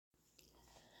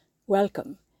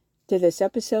Welcome to this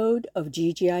episode of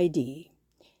GGID.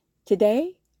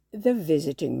 Today, the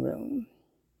visiting room.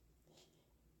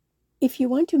 If you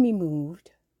want to be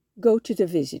moved, go to the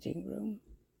visiting room.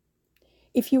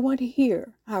 If you want to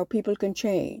hear how people can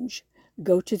change,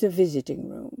 go to the visiting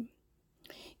room.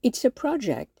 It's a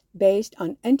project based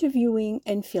on interviewing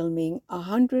and filming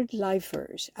 100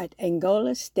 lifers at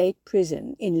Angola State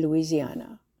Prison in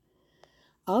Louisiana.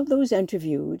 All those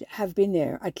interviewed have been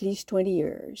there at least 20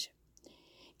 years.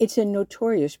 It's a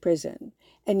notorious prison,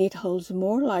 and it holds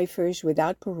more lifers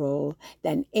without parole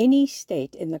than any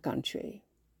state in the country.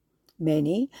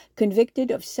 Many convicted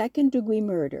of second-degree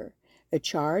murder, a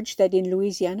charge that in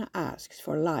Louisiana asks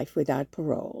for life without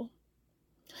parole.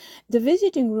 The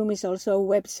visiting room is also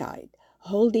a website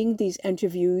holding these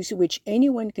interviews which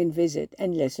anyone can visit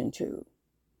and listen to.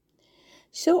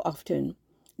 So often,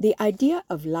 the idea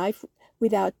of life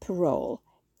without parole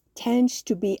tends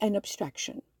to be an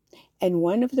abstraction. And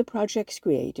one of the project's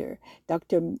creators,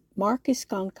 Dr. Marcus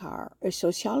Concar, a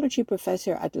sociology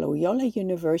professor at Loyola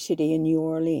University in New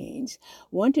Orleans,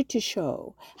 wanted to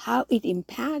show how it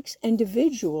impacts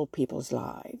individual people's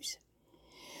lives.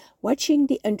 Watching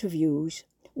the interviews,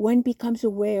 one becomes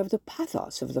aware of the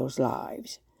pathos of those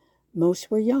lives.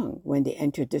 Most were young when they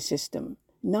entered the system,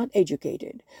 not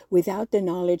educated, without the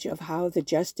knowledge of how the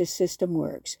justice system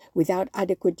works, without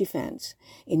adequate defense.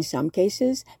 In some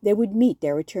cases, they would meet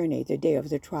their attorney the day of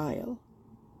the trial.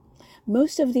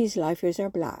 Most of these lifers are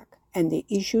Black, and the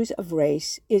issues of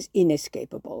race is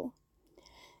inescapable.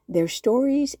 Their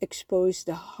stories expose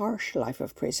the harsh life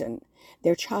of prison,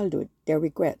 their childhood, their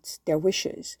regrets, their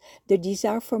wishes, the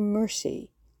desire for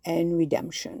mercy and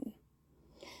redemption.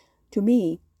 To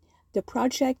me, the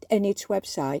project and its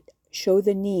website show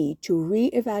the need to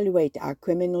re-evaluate our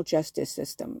criminal justice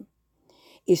system.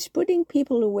 Is putting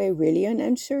people away really an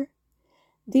answer?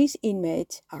 These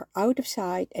inmates are out of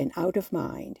sight and out of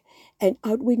mind, and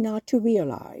ought we not to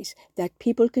realize that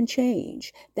people can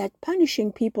change, that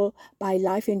punishing people by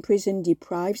life in prison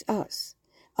deprives us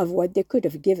of what they could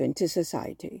have given to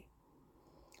society?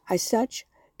 As such,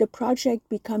 the project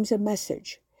becomes a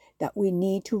message that we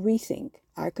need to rethink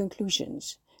our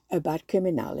conclusions about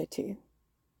criminality.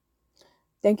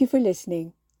 Thank you for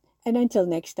listening. And until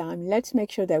next time, let's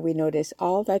make sure that we notice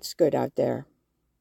all that's good out there.